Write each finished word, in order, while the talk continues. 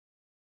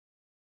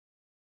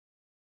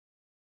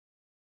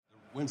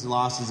Wins and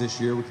losses this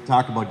year, we can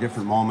talk about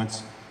different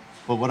moments,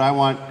 but what I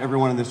want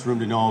everyone in this room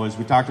to know is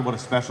we talked about a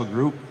special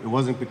group. It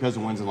wasn't because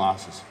of wins and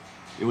losses.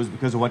 It was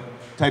because of what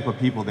type of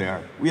people they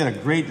are. We had a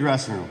great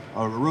dressing room,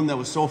 a room that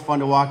was so fun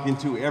to walk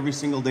into every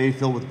single day,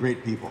 filled with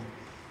great people.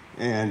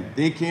 And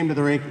they came to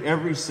the rink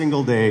every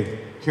single day,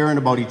 caring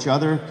about each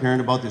other, caring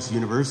about this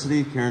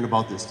university, caring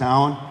about this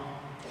town,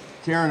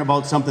 caring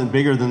about something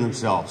bigger than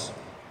themselves.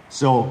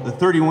 So the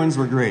 30 wins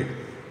were great,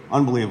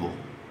 unbelievable.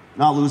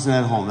 Not losing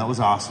at home, that was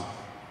awesome.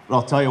 But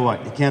I'll tell you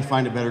what, you can't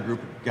find a better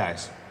group of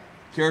guys.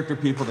 Character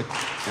people that,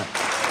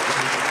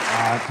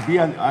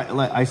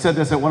 I said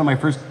this at one of my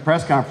first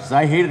press conferences.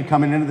 I hated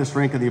coming into this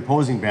rink on the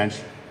opposing bench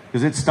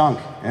because it stunk.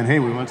 And hey,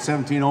 we went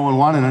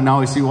 17-0-1, and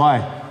now we see why.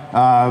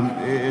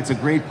 It's a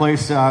great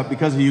place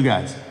because of you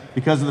guys,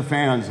 because of the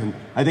fans. And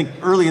I think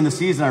early in the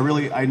season,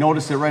 I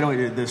noticed it right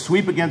away. The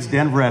sweep against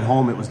Denver at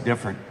home, it was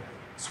different.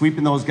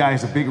 Sweeping those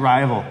guys, a big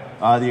rival.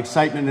 The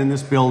excitement in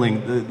this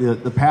building,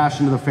 the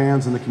passion of the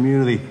fans and the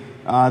community.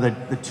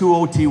 The 2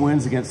 OT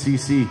wins against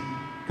CC,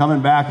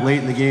 coming back late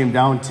in the game,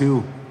 down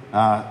 2,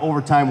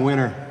 overtime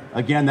winner.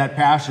 Again, that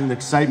passion, the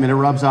excitement, it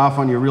rubs off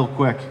on you real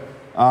quick.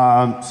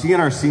 Seeing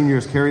our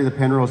seniors carry the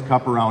Penrose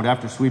Cup around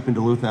after sweeping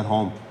Duluth at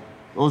home,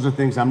 those are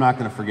things I'm not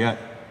going to forget,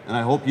 and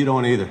I hope you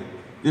don't either.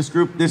 This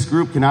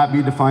group cannot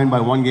be defined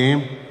by one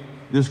game.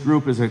 This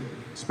group is a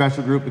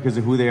special group because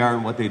of who they are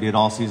and what they did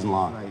all season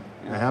long. Right.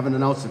 I haven't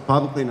announced it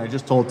publicly, and I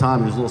just told Tom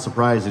he was a little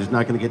surprised. He's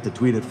not going to get to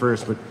tweet it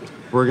first, but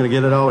we're going to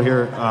get it out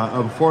here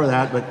before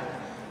that. But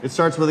it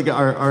starts with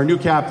our new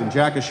captain,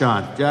 Jack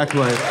Ashan. Jack, who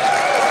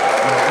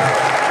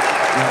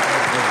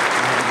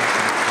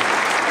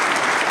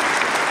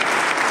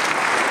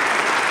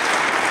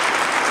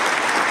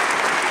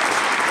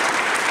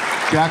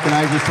Jack and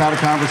I just had a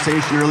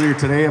conversation earlier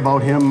today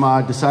about him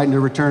deciding to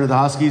return to the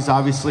Huskies.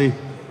 Obviously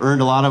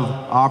earned a lot of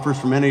offers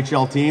from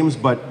NHL teams,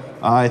 but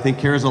I think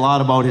cares a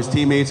lot about his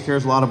teammates,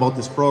 cares a lot about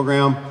this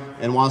program,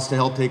 and wants to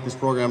help take this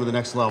program to the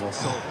next level.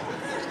 So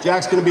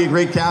Jack's going to be a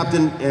great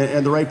captain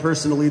and the right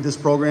person to lead this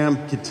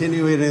program,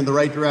 continue it in the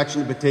right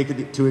direction, but take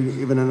it to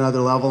even another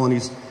level. And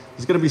he's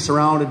going to be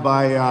surrounded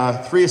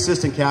by 3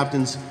 assistant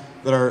captains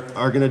that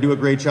are going to do a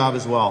great job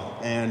as well,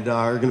 and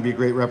are going to be a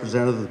great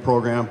representative of the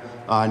program.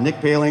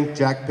 Nick Paling,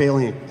 Jack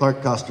Paling, and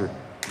Clark Custer.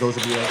 Those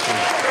will be our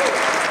 3.